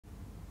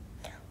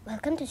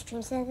Welcome to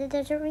Streams and the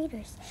Desert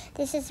Readers.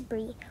 This is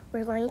Brie.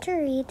 We're going to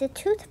read The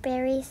Tooth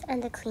Fairies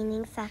and the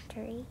Cleaning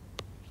Factory.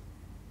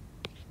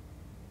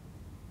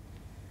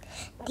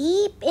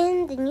 Deep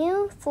in the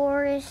new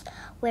forest,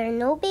 where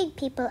no big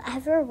people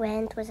ever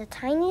went, was a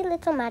tiny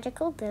little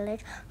magical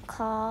village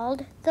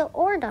called the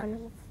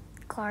Ordon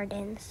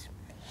Gardens.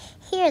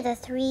 Here,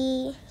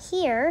 three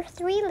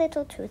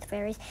little tooth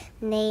fairies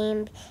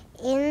named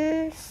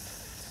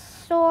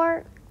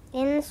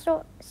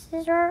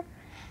Scissor,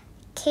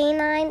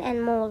 Canine,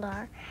 and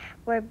Molar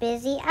were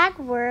busy at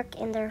work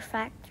in their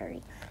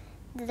factory.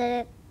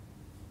 The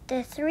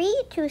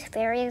three tooth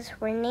fairies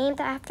were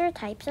named after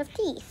types of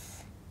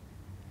teeth.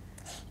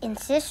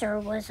 Scissor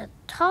was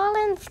tall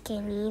and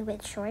skinny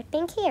with short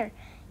pink hair.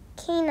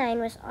 Canine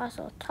was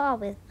also tall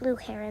with blue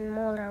hair, and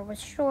Molar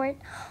was short,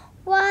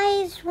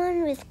 wise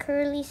one with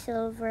curly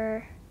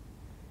silver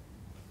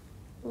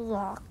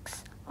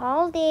locks.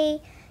 All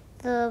day,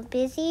 the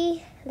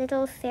busy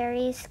little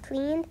fairies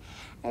cleaned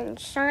and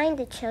shined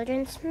the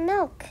children's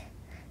milk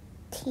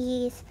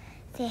teeth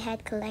they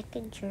had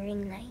collected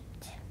during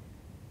night.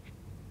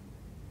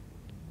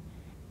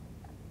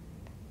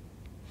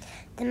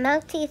 The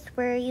milk teeth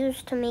were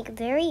used to make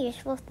very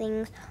useful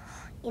things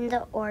in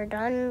the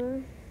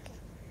Ordon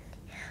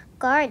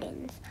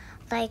Gardens,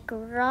 like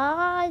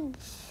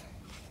rods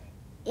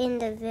in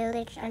the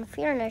village and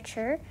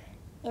furniture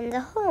in the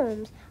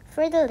homes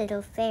for the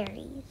little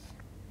fairies.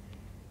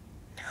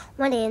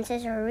 One day,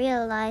 Scissor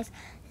realized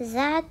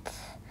that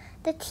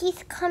the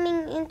teeth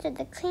coming into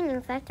the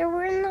cleaning factory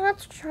were not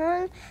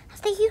strong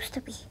as they used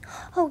to be.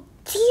 "Oh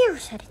dear,"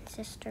 said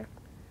Scissor.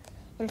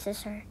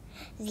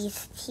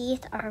 "These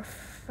teeth are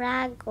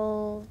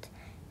fragile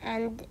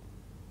and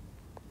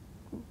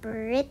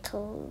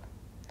brittle,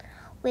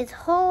 with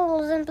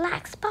holes and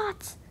black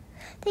spots.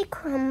 They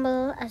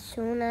crumble as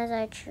soon as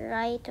I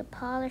try to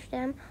polish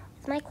them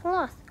with my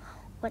cloth.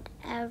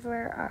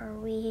 Whatever are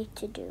we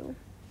to do?"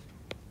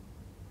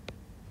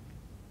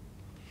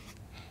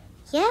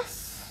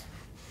 "Yes,"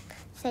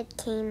 said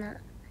Canine.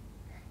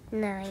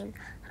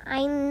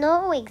 "I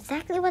know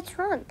exactly what's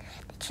wrong.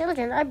 The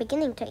children are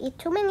beginning to eat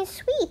too many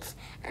sweets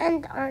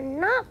and are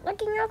not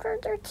looking after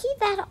their teeth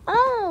at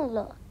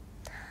all."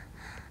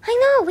 "I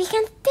know, we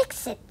can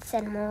fix it,"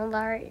 said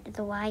Molar,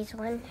 the wise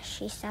one.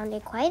 She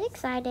sounded quite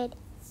excited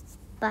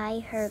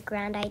by her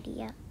grand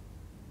idea.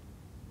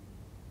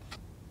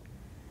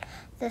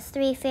 The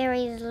three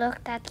fairies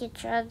looked at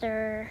each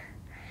other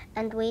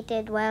and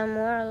waited while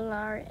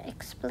Molar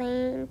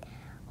explained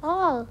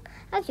all.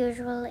 As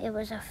usual, it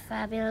was a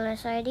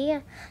fabulous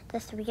idea.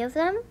 The three of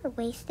them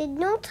wasted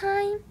no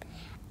time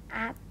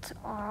at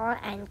all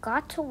and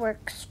got to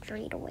work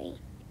straight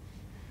away.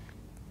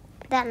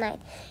 That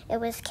night, it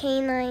was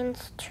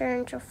Canine's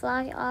turn to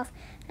fly off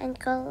and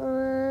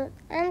collected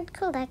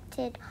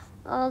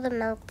all the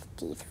milk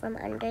teeth from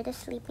under the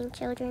sleeping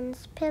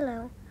children's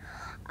pillow.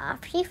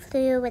 Off she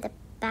flew with a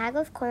bag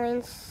of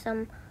coins,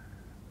 some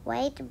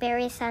white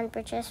berry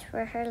sandwiches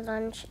for her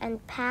lunch,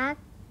 and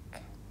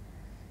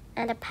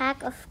a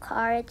pack of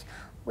cards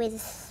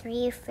with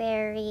three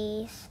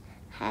fairies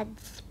had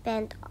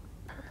spent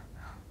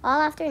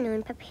all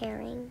afternoon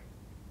preparing.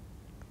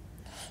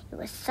 It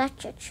was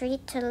such a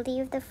treat to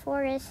leave the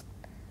forest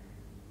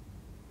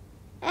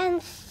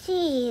and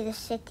see the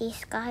city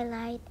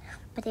skylight,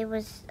 but it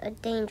was a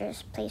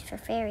dangerous place for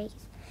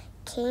fairies.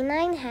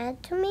 Canine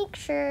had to make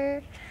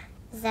sure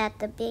that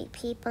the big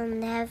people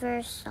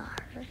never saw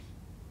her.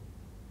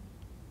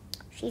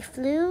 She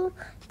flew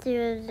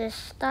through the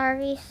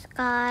starry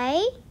sky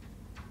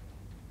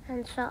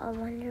and saw a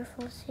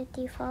wonderful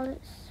city fall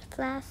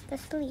fast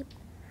asleep.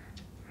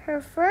 Her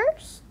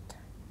first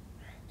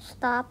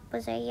stop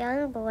was a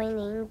young boy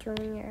named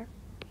Junior.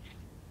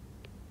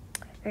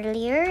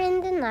 Earlier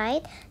in the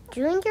night,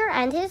 Junior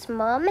and his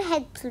mom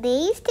had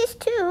placed his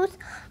tooth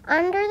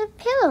under the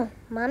pillow.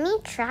 Mommy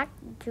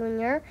tracked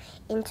Junior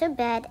into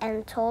bed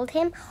and told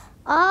him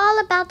all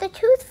about the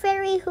tooth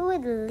fairy who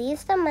would leave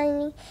some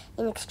money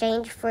in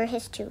exchange for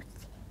his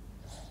tooth.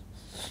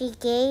 She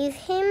gave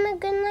him a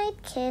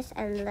goodnight kiss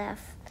and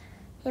left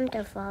him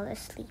to fall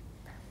asleep.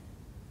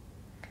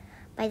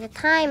 By the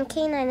time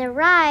Canine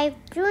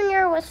arrived,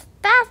 Junior was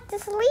fast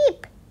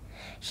asleep.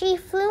 She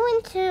flew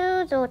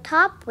into the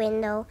top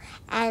window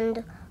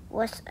and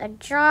was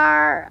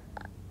ajar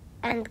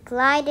and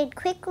glided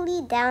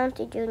quickly down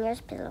to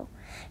Junior's pillow.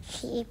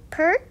 She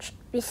perched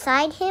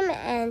beside him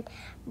and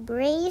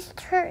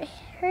braced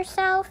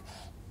herself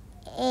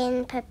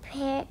in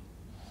preparation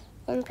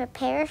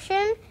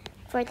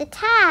for the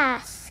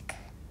task.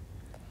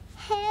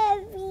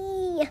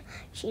 Heavy!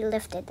 She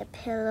lifted the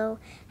pillow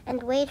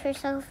and weighed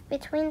herself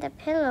between the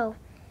pillow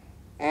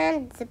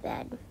and the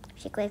bed.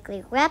 She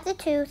quickly grabbed the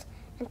tooth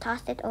and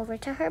tossed it over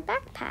to her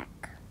backpack.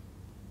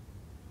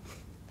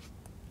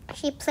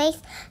 She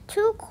placed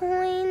 2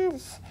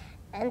 coins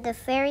and the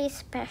fairy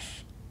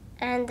special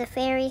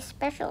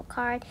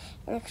card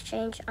in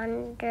exchange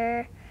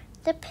under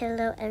the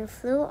pillow and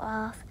flew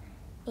off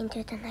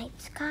into the night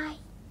sky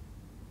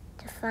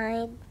to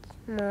find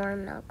more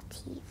milk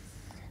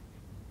teeth.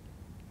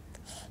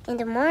 In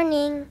the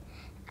morning,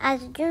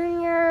 as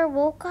Junior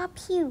woke up,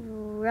 he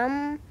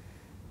rummaged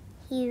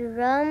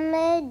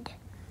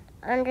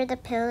under the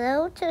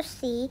pillow to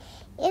see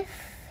if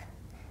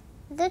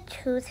the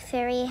Tooth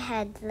Fairy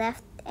had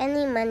left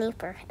any money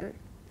for him.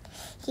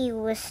 He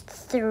was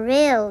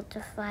thrilled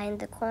to find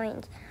the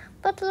coins,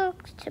 but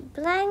looked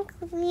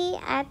blankly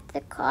at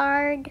the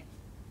card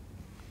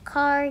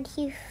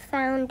he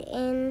found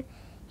in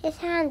his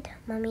hand.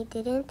 Mommy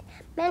didn't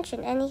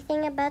mention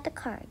anything about the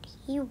card.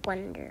 He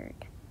wondered.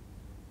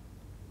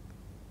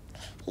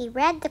 He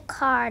read the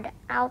card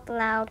out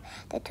loud.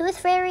 The Tooth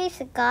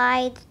Fairy's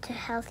Guide to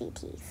Healthy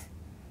Teeth.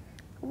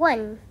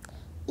 1.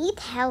 Eat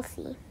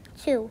healthy.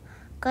 2.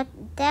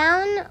 Cut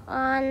down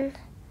on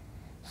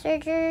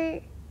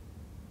sugary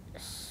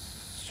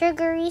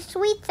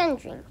sweets and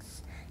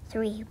drinks.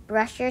 3.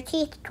 Brush your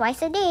teeth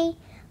twice a day.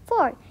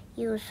 4.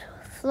 Use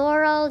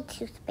floral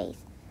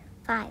toothpaste.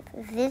 5.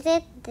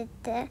 Visit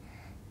the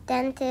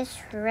dentist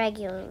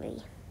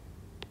regularly.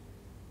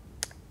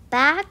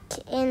 Back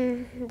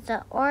in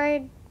the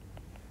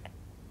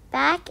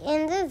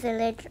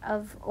village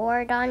of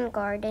Ordon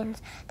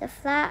Gardens, the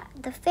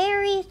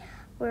fairies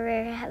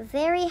were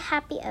very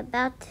happy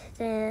about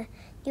the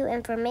new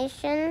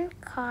information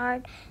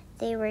card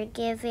they were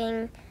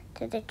giving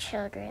to the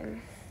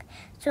children.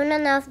 Soon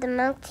enough, the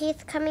milk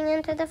teeth coming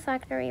into the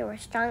factory were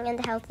strong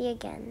and healthy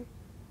again.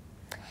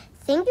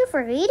 Thank you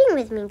for reading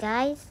with me,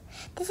 guys.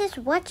 This is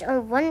such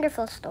a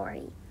wonderful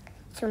story.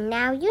 So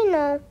now you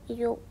know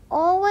you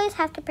always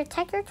have to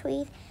protect your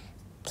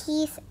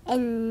teeth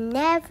and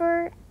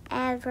never,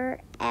 ever,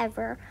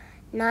 ever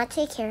not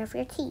take care of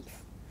your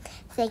teeth.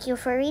 Thank you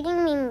for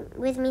reading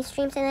with me,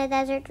 Streams in the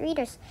Desert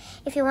readers.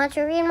 If you want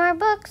to read more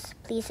books,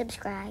 please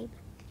subscribe.